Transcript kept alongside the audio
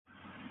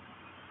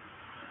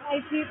Hi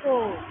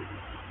people,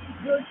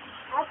 good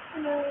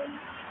afternoon.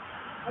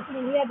 I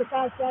can hear the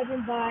cars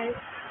driving by.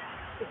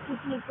 It's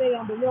Christmas Day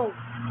on the road.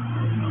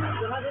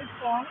 We're having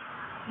fun.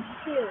 It's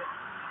chill.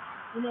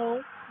 You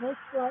know, no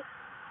stress.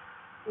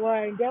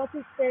 We're in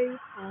Delta State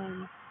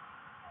and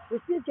we're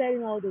still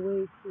getting all the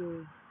way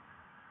to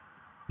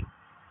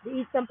the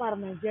eastern part of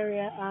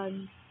Nigeria.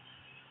 And,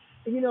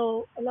 a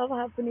lot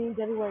happening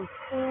everywhere.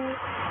 School.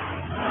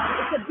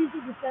 It's a busy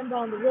December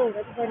on the road.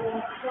 Everybody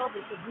wants to travel.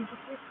 It's a busy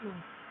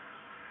Christmas.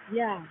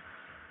 Yeah.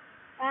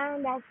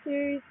 And our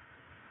series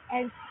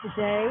ends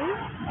today.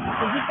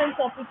 The different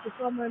topics are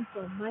coming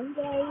from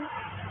Monday.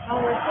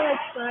 And we're so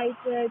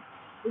excited.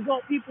 We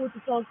got people to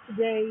talk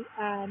today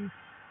and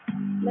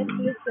let's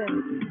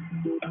listen.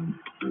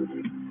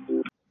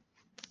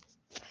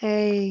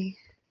 Hey,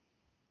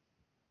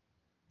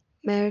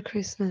 Merry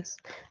Christmas.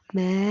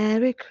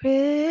 Merry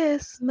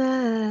Christmas.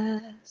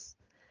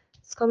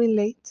 It's coming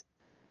late.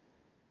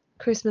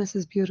 Christmas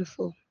is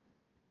beautiful.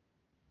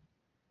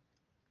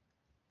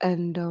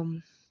 And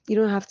you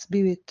don't have to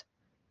be with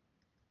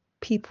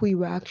people you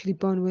were actually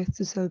born with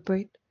to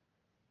celebrate,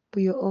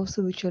 but you're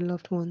also with your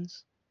loved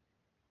ones.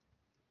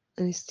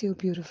 And it's still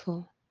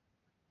beautiful.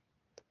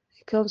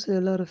 It comes with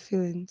a lot of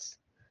feelings.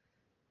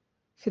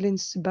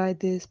 Feelings to buy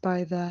this,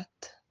 buy that,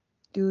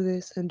 do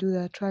this and do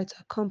that, try to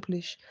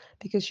accomplish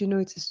because you know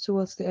it is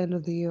towards the end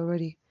of the year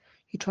already.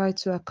 You try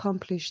to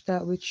accomplish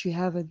that which you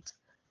haven't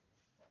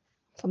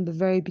from the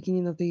very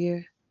beginning of the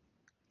year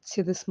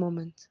to this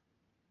moment.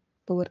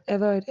 But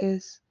whatever it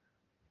is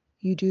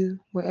you do,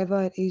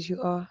 wherever it is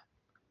you are,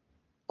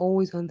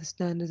 always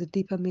understand there's a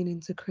deeper meaning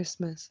to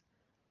Christmas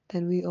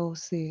than we all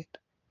see it.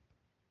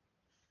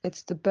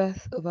 It's the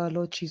birth of our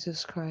Lord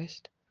Jesus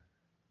Christ,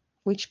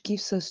 which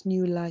gives us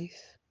new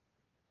life,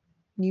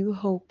 new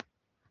hope,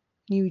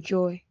 new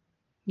joy,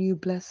 new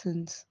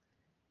blessings.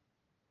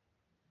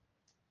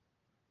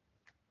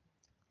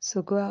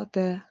 So go out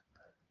there,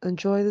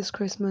 enjoy this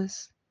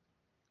Christmas,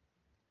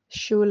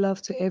 show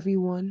love to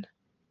everyone,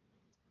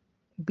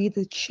 be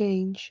the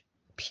change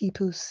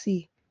people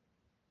see,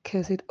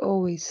 because it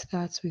always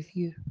starts with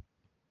you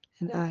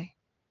and I.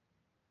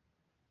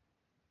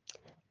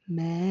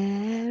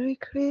 Merry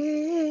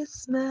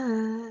Christmas.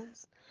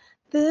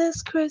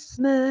 This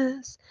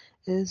Christmas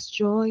is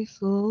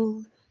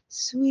joyful,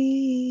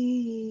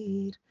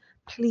 sweet.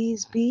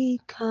 Please be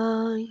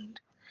kind.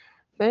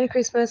 Merry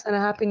Christmas and a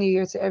Happy New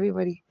Year to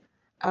everybody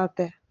out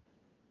there.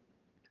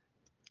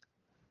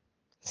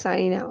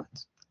 Signing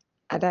out.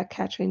 Ada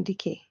Catherine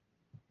DK.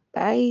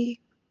 Bye.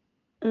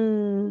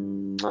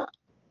 Mwah.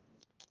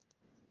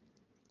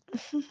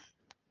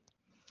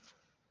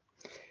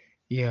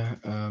 Yeah,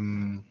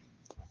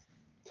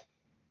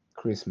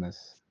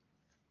 Christmas,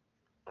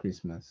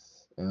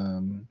 Christmas. I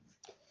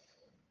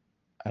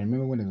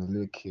remember when I was a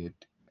little kid,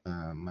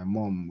 my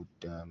mom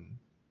would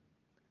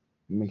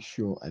make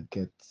sure I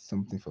get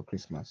something for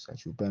Christmas.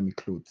 She would buy me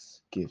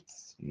clothes,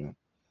 gifts.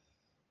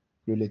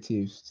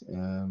 Relatives,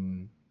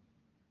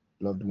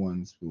 loved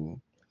ones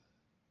will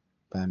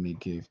buy me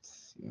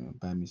gifts,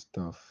 buy me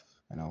stuff,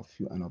 and I'll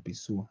be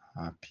so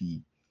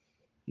happy,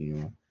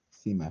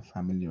 seeing my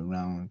family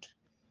around,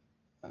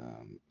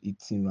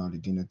 eating around the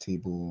dinner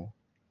table.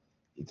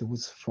 It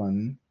was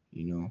fun,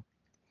 you know.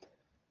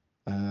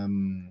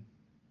 Um,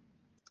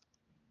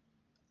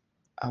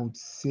 I would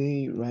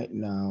say right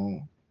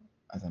now,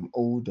 as I'm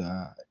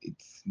older,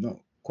 it's not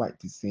quite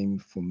the same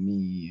for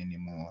me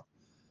anymore.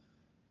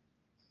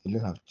 A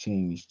lot have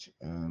changed,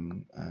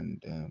 and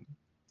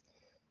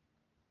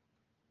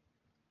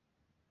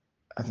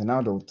as an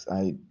adult,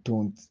 I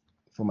don't,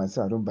 for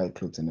myself, I don't buy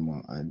clothes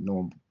anymore. No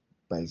one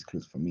buys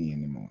clothes for me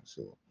anymore.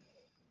 So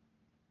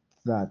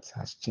that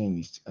has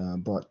changed.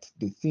 But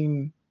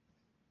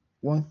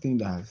one thing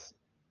that has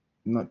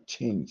not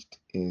changed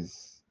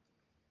is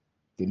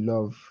the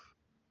love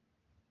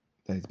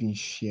that is being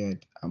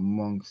shared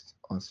amongst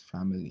us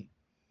family.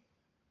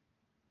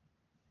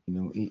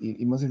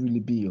 It mustn't really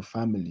be your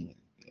family.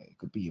 It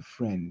could be a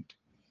friend.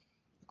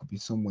 It could be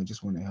someone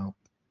just want to help.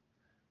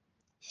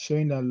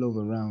 Sharing that love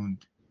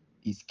around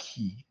is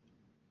key,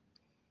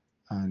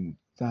 and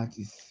that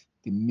is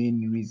the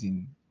main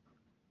reason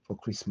for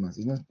Christmas.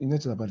 It's not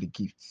just about the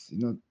gifts.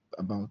 It's not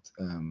about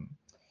the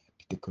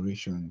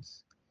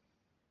decorations.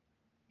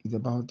 It's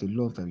about the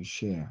love that we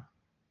share.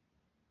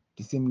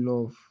 The same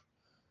love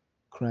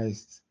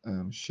Christ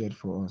shared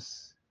for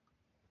us.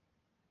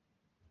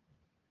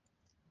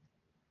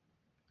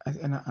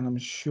 And I'm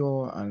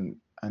sure and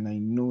I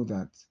know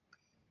that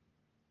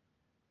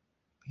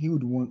He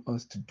would want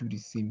us to do the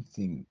same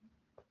thing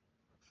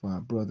for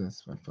our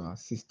brothers and for our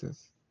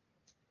sisters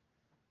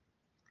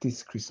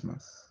this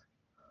Christmas.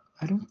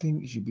 I don't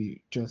think it should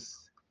be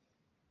just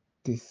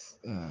this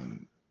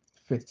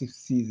festive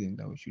season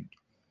that we should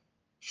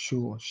show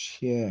or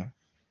share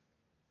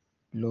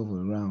love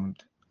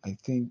around. I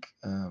think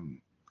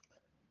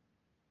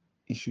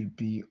it should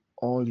be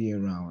all year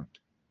round.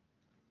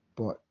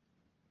 But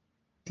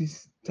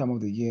this time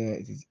of the year,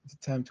 it is the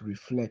time to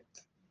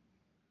reflect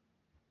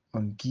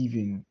on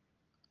giving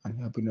and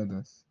helping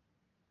others.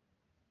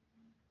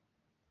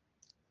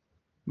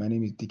 My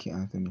name is Dickie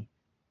Anthony.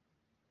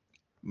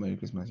 Merry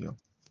Christmas, y'all.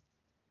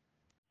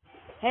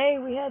 Hey,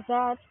 we had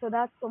that, so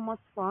that's so much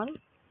fun.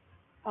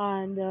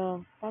 And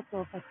that's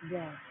all for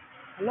today.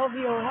 I love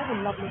you. Have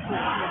a lovely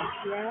Christmas.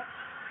 Yeah.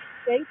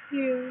 Thank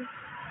you.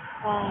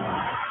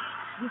 Um,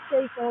 be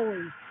safe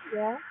always.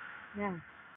 Yeah. Yeah.